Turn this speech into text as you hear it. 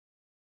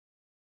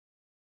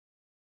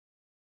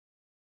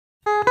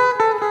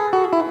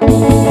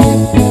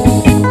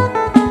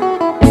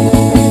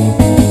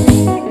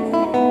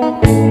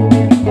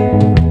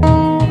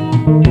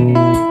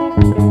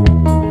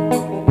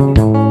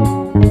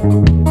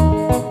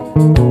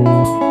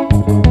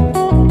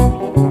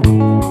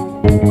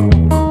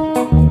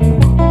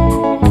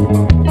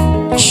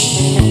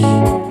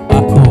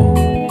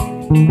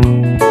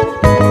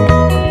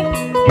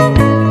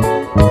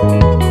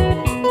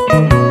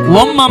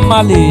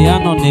Marley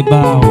ano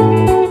nebao.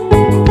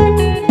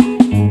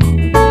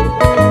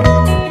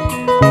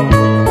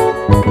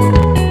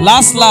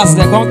 Last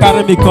they can't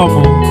carry me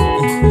come.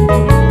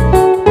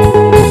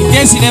 In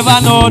case you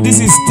never know, this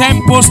is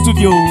Tempo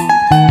Studio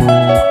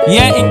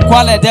here in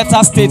Kwale,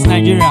 Delta State,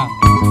 Nigeria,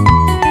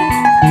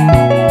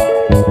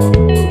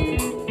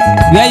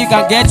 where you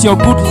can get your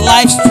good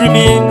live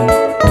streaming,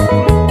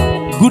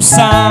 good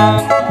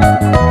sound,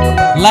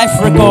 live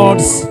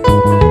records.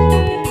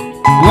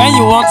 When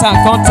you want and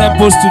come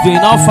Tempo Studio,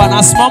 enough fun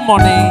and small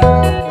money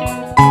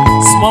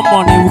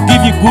will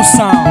give you good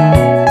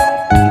sound.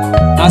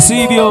 I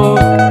see you.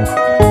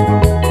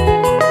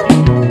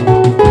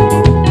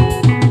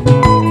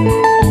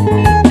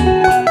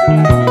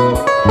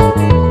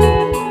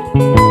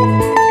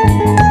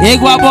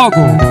 Egwa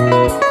bogo,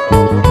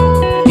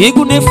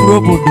 egu ne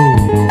furobodo,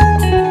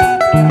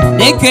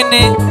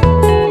 nekene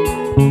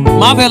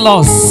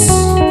marvelous,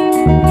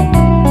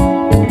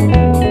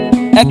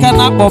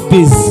 ekana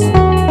popis,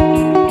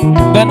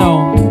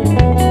 beno,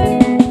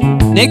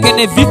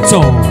 nekene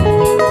Victor,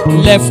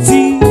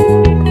 lefty,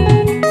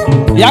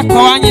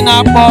 yakawani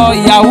na po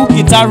Yahoo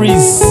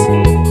guitarist,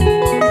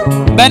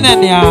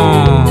 benenia.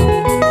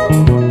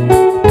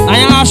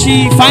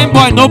 Ayashi, fine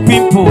boy, no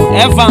pimple.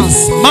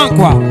 Evans,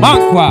 Mankwa.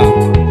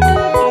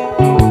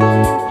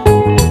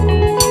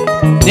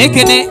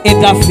 Nekene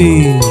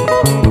Edafe,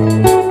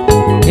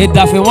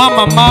 one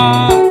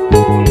mama,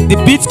 the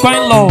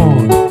Bitcoin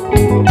Lord.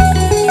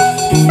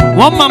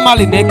 One mama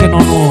li neke no.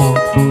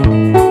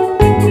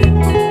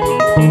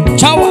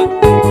 Chawa,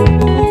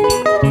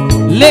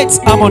 late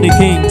Harmony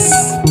Kings,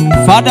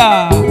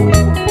 Father.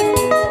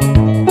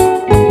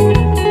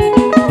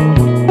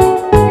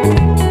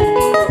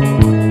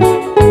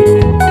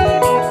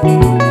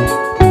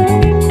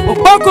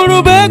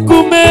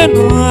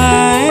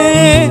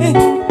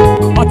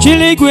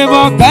 Chili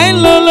Guevo Kain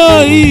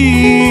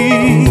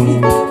Loloi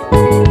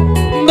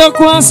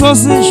Ndokwa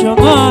Association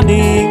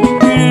Ani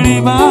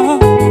Riva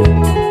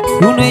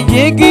Une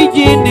Jegi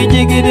Jini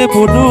Jegi de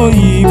Bodo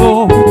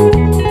Ivo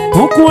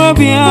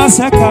Ukwuani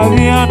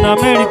Sakavia in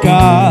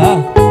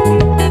America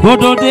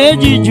Bodo de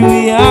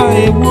Jijuya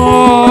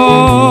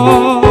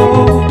Ewo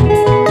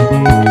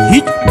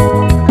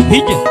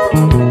Hije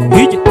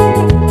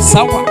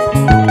Sawa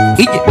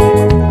Hije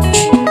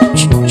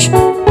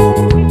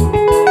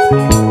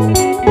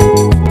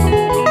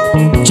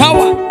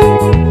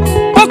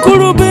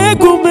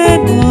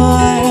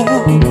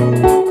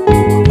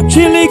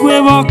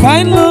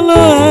Kain Lolo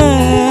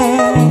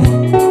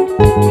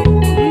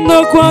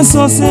Ndokwa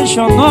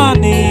Association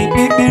Ani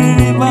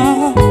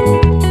Bibiriba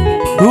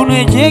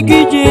Une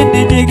Jegi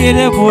Jini Jegi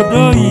de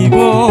Bodo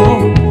Ivo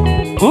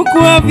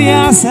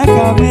Ukwuani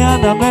Sakavia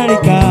in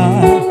America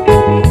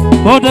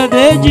Bodo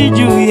de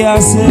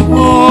Jijuya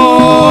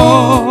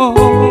Sebo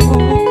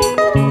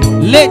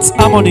Late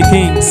Harmony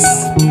Kings,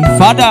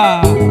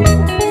 Father.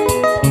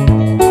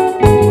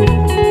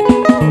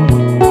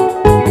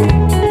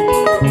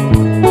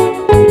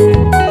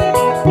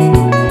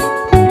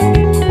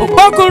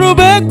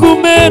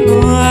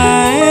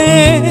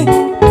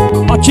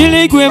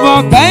 Chili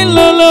Guevo Kain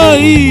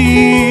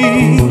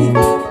Loloi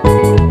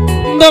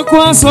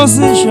Ndokwa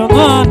Association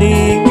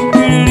Ani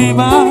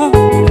Riva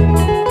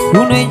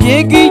Une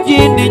Jegi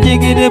Jini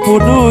Jegi de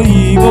Bodo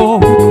Ivo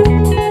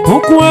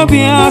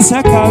Ukwuani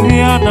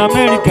Sakavia in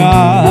America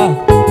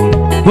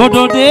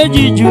Bodo de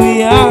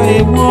Jijuya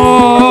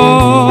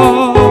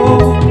Ewo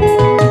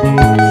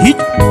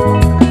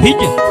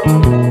Hije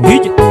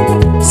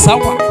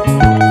Sawa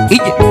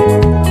Hije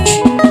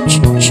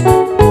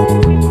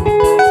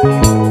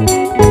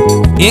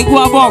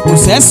Egwa boku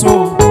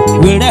seso,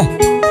 were,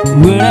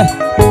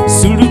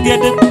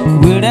 surugede,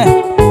 were,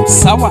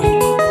 sawa,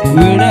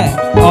 were,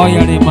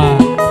 oyarima.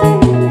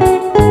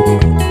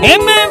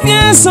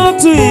 Emefia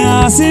sotu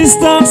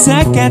assistant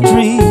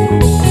secretary,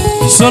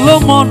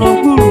 Solomon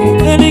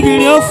Oguru,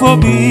 enigiri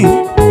ofobi.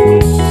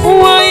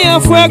 Uwaya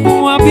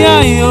fwegu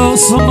wabiayo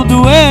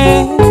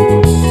sunuduwe.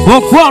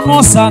 Ukwuani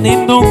osani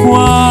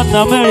Ndokwa in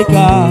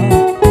America.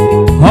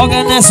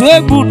 Ogenes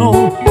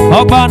wegbunu,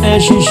 Obane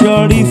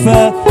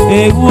shishorife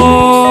ewo.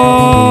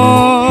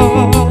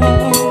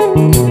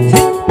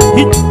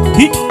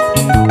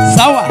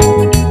 Sawa,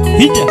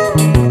 hije,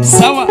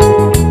 sawa,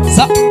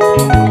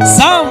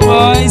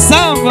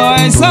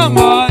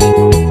 samboy.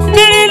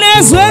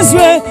 Mirines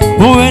weswe,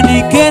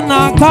 uwenike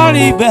na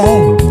karibe.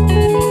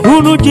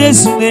 Unu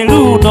Jesu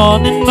neluno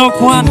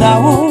Ndokwa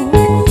ndawo.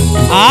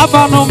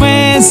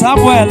 Abanome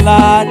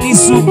Sabuela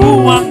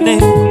nisubu wande.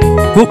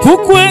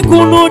 Ukukwe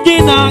kunu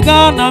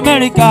jinaga na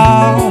America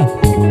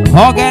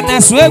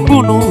Ogenes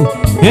wegbunu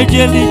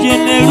Ejeli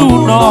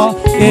jeneruno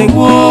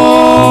Ewo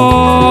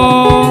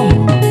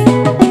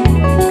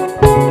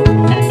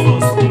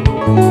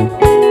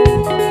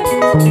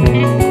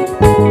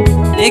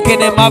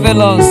Ikene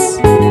marvelous.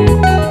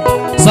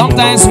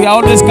 Sometimes we are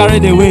always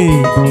carried away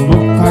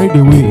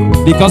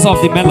because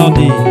of the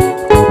melody.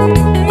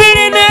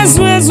 Mirines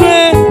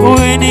wezwe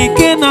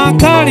Uwenike na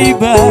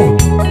karibe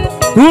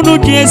Unu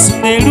Jesu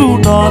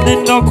neluno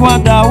Ndokwa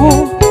ndawo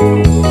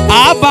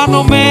Abano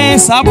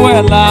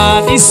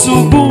Sabuela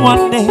Nisubu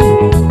one day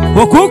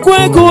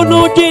Okukwego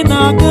no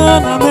Dina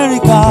Gan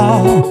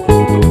America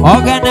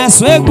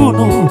Organize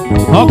Weguno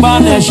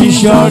Obane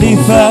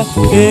Shishorifa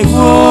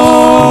Ego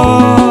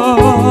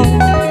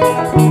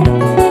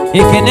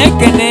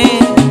Ekene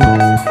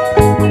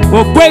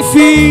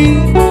Okwefi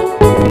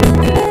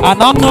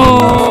Anono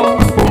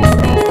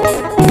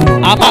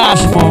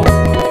Amashmo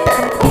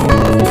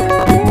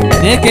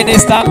Ekene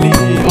Stanley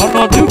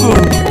Ono Dugo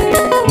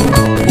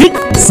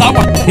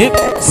Sawa hip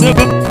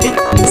seven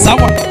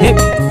sawa hip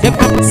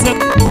seven.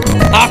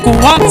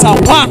 Akuwanta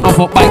one of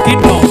my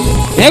kingdom.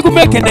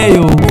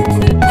 Egumekeneyo.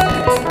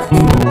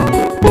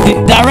 The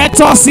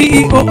director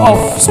CEO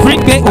of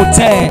Spring Bay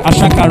Hotel,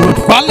 Ashaka Road,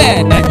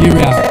 Kwale,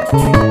 Nigeria.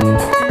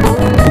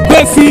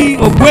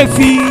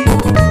 Ogwefi,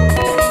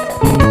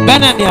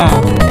 Benania.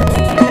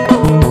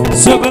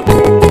 Seven.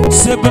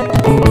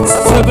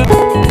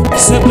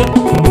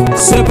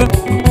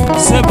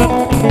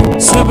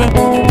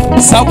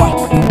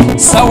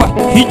 Sawa,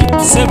 hit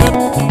seven,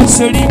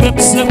 seven,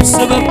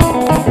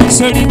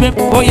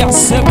 oh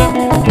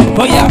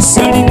yeah,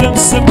 seven,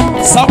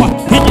 sawa,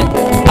 hit it.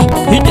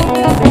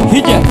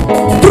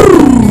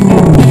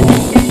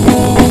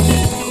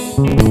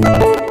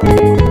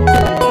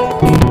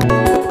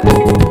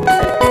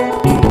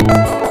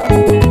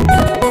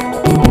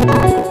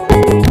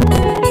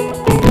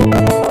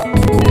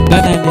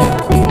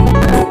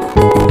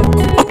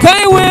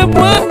 Okay, we're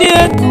one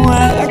year,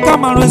 I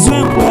come and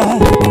resume.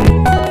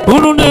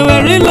 Unu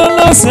never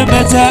lolo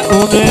semeta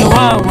une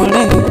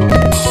wamule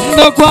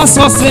Ndokwa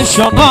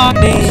association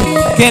nani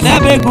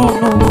kenebe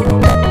gunu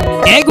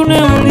Egu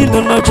never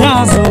lolo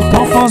jazo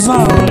konfoza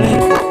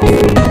ule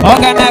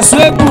Organize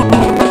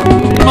wegunu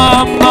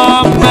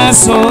Mama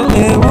meso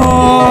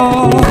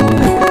ewo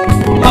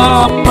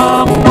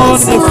Mama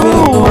mose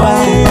fewa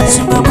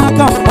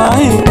Sunamaka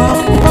maima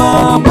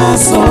Mama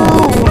meso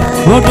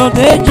Odo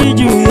de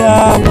jiju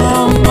ya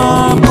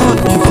Mama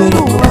mose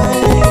fewa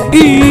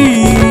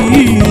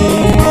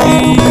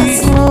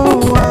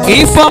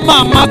If a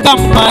mama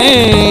come,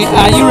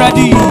 are you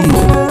ready?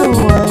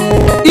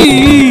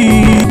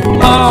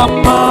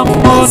 Mama,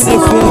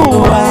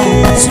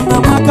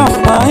 Sunamaka,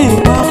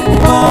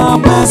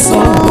 Mama,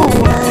 so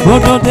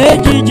Odo de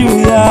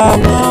Juya,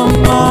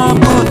 Mama,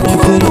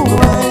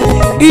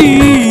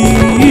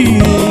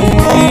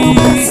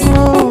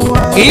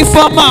 If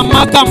a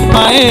mama come,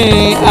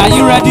 are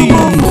you ready?